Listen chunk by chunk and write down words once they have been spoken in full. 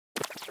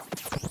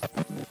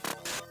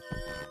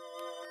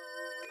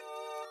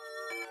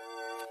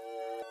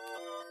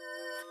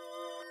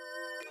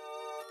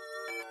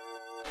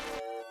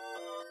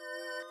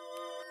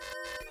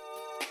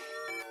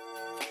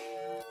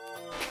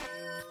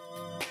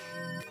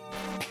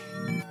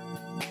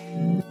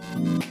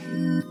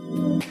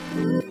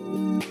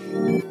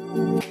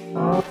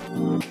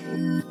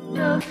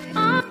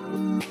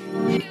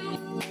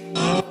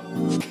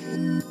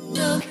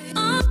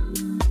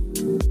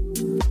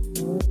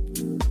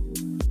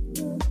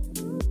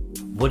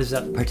What is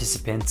up,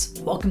 participants?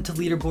 Welcome to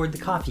Leaderboard, the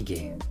coffee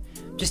game.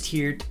 Just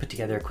here to put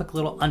together a quick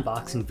little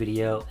unboxing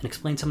video and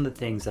explain some of the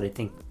things that I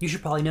think you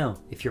should probably know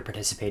if you're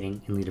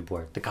participating in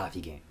Leaderboard, the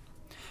coffee game.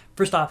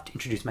 First off, to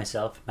introduce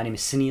myself, my name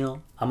is Sunil.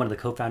 I'm one of the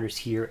co-founders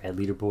here at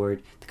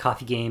Leaderboard, the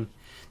coffee game.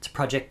 It's a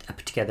project I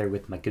put together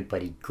with my good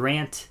buddy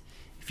Grant.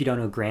 If you don't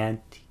know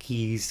Grant,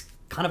 he's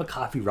kind of a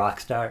coffee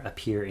rock star up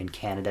here in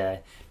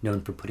Canada,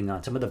 known for putting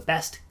on some of the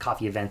best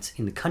coffee events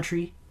in the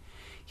country.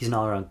 He's an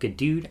all-around good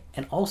dude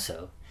and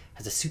also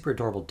has a super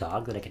adorable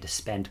dog that I get to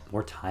spend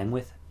more time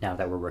with now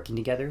that we're working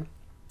together.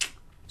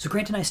 So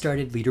Grant and I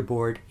started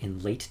Leaderboard in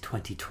late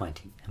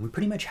 2020, and we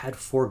pretty much had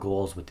 4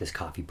 goals with this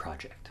coffee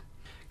project.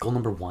 Goal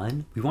number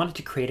 1, we wanted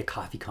to create a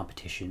coffee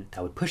competition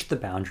that would push the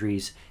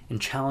boundaries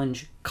and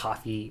challenge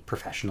coffee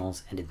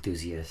professionals and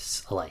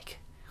enthusiasts alike.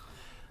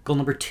 Goal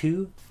number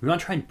 2, we want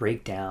to try and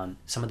break down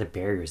some of the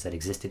barriers that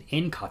existed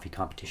in coffee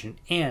competition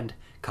and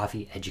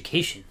coffee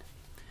education.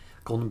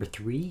 Goal number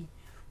 3,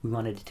 we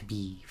wanted it to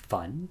be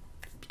fun,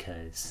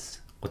 because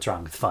what's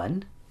wrong with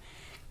fun?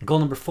 And goal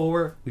number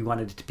 4, we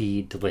wanted it to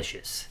be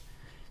delicious.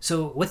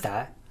 So with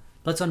that,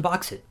 let's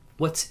unbox it.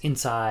 What's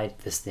inside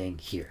this thing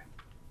here?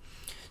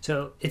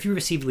 So if you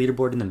received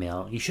Leaderboard in the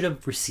mail, you should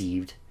have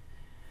received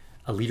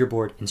a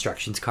Leaderboard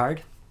instructions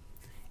card,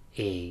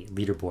 a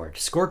Leaderboard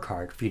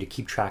scorecard for you to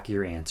keep track of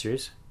your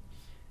answers,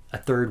 a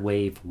third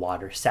wave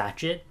water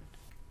sachet,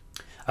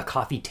 a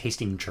coffee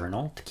tasting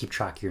journal to keep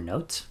track of your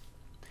notes,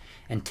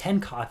 and 10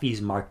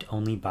 coffees marked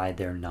only by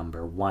their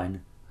number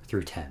 1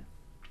 through 10.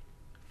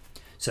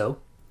 So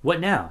what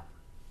now?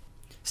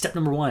 Step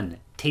number 1,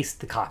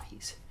 taste the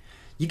coffees.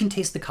 You can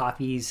taste the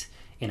coffees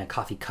in a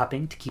coffee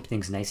cupping to keep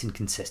things nice and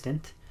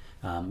consistent.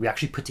 We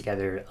actually put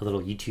together a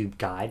little YouTube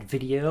guide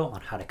video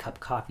on how to cup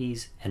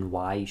coffees and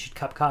why you should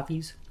cup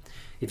coffees.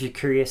 If you're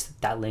curious,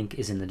 that link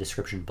is in the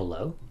description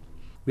below.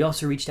 We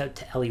also reached out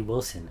to Ellie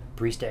Wilson,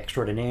 barista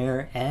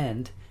extraordinaire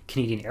and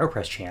Canadian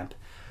AeroPress champ,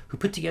 who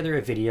put together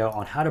a video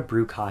on how to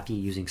brew coffee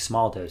using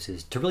small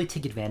doses to really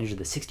take advantage of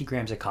the 60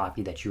 grams of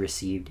coffee that you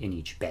received in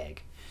each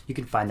bag. You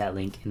can find that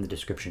link in the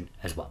description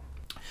as well.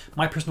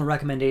 My personal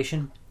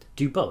recommendation,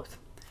 do both.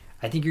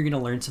 I think you're going to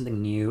learn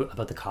something new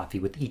about the coffee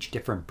with each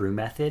different brew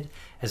method,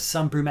 as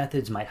some brew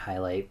methods might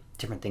highlight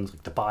different things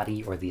like the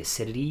body or the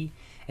acidity,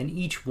 and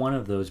each one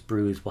of those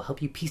brews will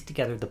help you piece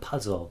together the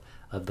puzzle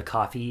of the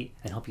coffee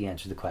and help you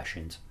answer the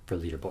questions for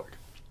Leaderboard.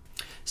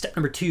 Step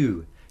number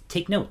 2,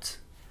 take notes.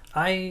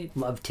 I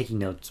love taking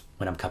notes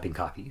when I'm cupping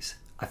coffees.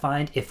 I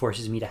find it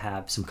forces me to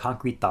have some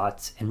concrete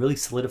thoughts and really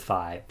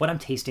solidify what I'm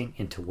tasting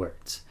into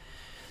words.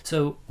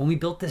 So when we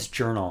built this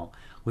journal,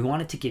 we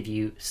wanted to give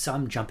you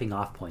some jumping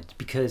off points,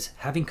 because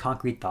having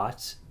concrete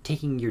thoughts,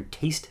 taking your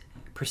taste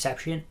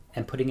perception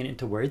and putting it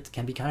into words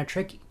can be kind of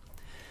tricky.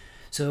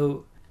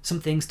 So some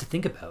things to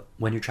think about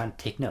when you're trying to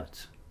take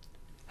notes.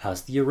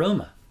 How's the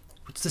aroma?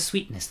 What's the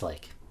sweetness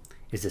like?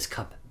 Is this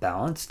cup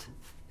balanced?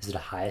 Is it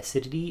a high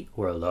acidity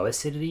or a low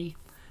acidity?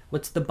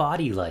 What's the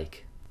body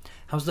like?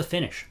 How's the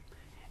finish?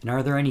 And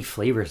are there any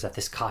flavors that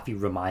this coffee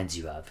reminds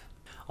you of?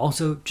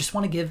 Also, just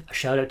want to give a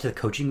shout out to the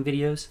coaching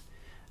videos.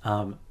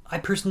 I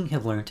personally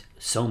have learned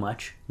so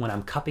much when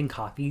I'm cupping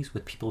coffees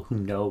with people who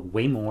know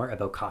way more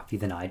about coffee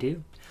than I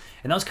do.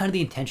 And that was kind of the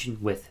intention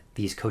with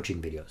these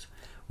coaching videos.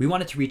 We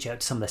wanted to reach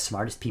out to some of the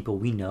smartest people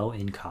we know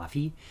in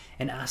coffee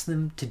and ask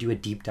them to do a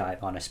deep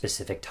dive on a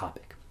specific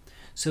topic.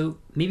 So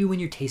maybe when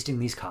you're tasting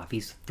these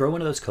coffees, throw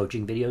one of those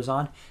coaching videos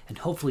on, and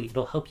hopefully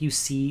it'll help you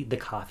see the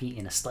coffee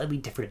in a slightly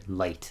different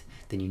light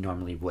than you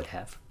normally would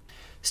have.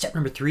 Step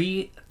number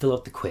 3, fill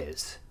out the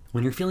quiz.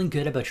 When you're feeling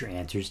good about your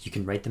answers, you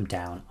can write them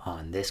down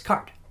on this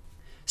card.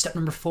 Step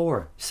number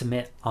 4,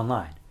 submit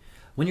online.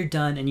 When you're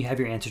done and you have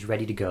your answers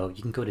ready to go,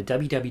 you can go to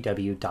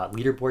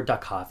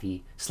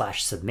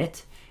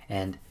www.leaderboard.coffee/submit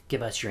and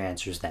give us your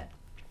answers then.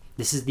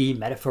 This is the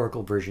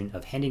metaphorical version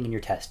of handing in your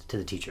test to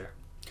the teacher.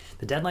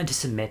 The deadline to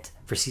submit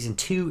for season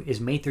 2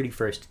 is May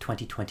 31st,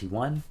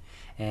 2021.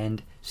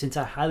 And since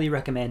I highly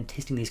recommend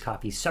tasting these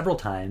coffees several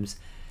times,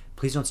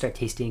 please don't start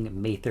tasting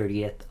May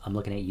 30th. I'm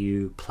looking at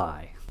you,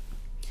 Ply.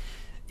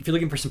 If you're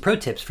looking for some pro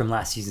tips from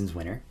last season's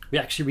winner, we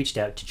actually reached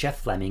out to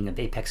Jeff Fleming of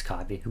Apex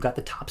Coffee, who got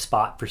the top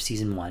spot for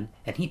season 1,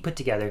 and he put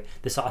together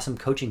this awesome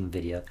coaching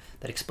video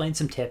that explains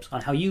some tips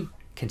on how you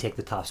can take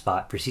the top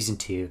spot for season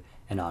 2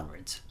 and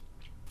onwards.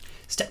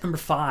 Step number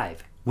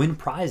 5, win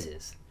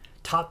prizes.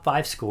 Top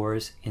 5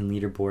 scores in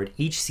Leaderboard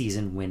each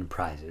season win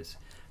prizes.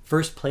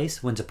 First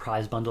place wins a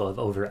prize bundle of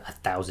over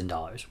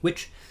 $1,000,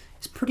 which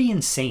is pretty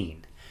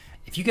insane.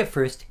 If you get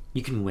first,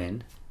 you can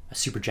win a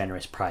super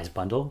generous prize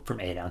bundle from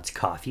 8 Ounce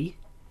Coffee,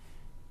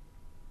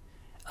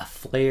 a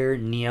Flair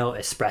Neo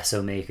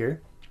Espresso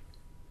Maker,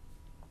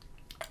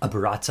 a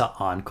Barazza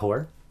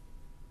Encore,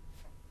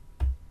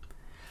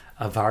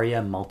 a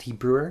Varia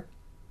Multi-Brewer,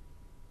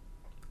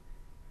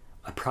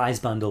 a prize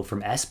bundle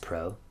from S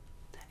Pro,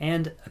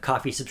 and a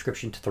coffee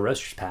subscription to the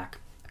Roasters Pack,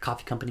 a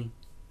coffee company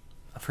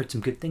I've heard some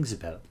good things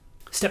about.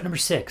 Step number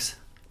 6,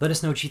 let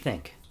us know what you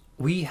think.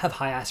 We have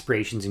high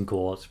aspirations and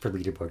goals for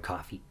Leaderboard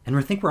Coffee, and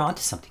we think we're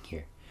onto something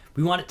here.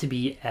 We want it to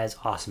be as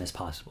awesome as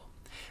possible.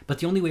 But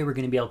the only way we're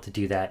going to be able to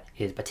do that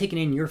is by taking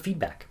in your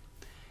feedback.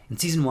 In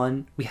season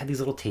 1, we had these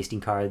little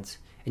tasting cards,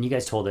 and you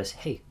guys told us,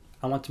 hey,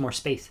 I want some more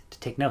space to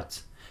take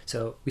notes.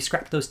 So we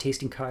scrapped those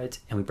tasting cards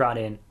and we brought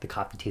in the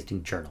coffee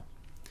tasting journal.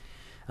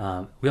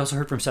 We also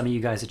heard from some of you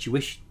guys that you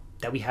wish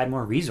that we had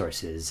more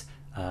resources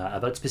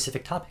about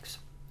specific topics.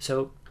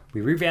 So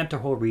we revamped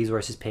our whole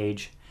resources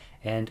page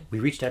and we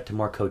reached out to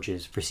more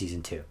coaches for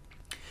season 2.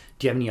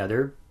 Do you have any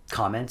other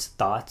comments,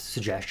 thoughts,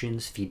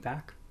 suggestions,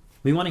 feedback?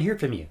 We want to hear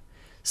from you.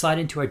 Slide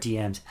into our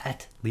DMs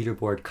at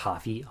Leaderboard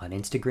Coffee on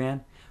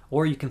Instagram,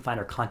 or you can find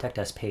our contact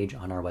us page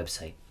on our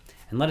website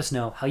and let us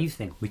know how you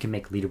think we can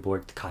make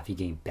Leaderboard the coffee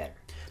game better.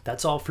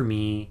 That's all for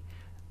me,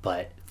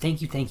 but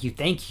thank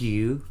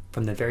you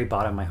from the very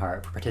bottom of my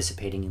heart for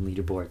participating in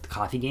Leaderboard the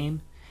coffee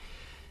game.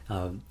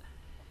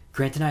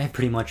 Grant and I have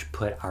pretty much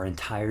put our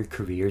entire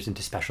careers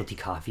into specialty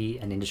coffee,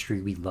 an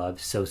industry we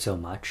love so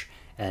much,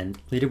 and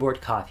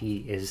Leaderboard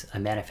Coffee is a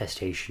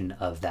manifestation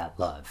of that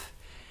love.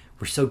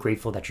 We're so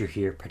grateful that you're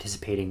here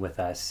participating with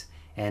us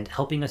and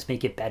helping us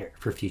make it better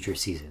for future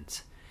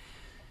seasons.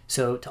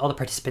 So to all the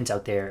participants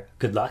out there,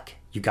 good luck.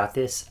 You got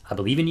this. I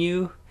believe in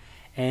you.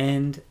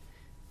 And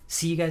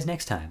see you guys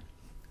next time.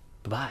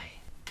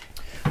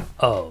 Bye-bye.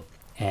 Oh,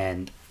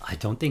 and I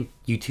don't think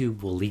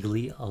YouTube will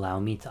legally allow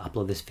me to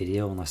upload this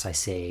video unless I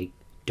say,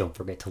 don't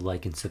forget to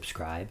like and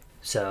subscribe.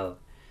 So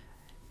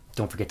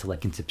don't forget to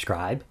like and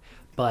subscribe.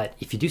 But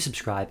if you do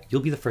subscribe,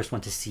 you'll be the first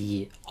one to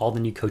see all the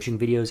new coaching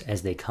videos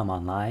as they come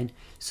online.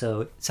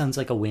 So it sounds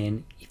like a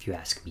win if you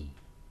ask me.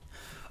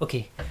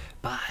 Okay,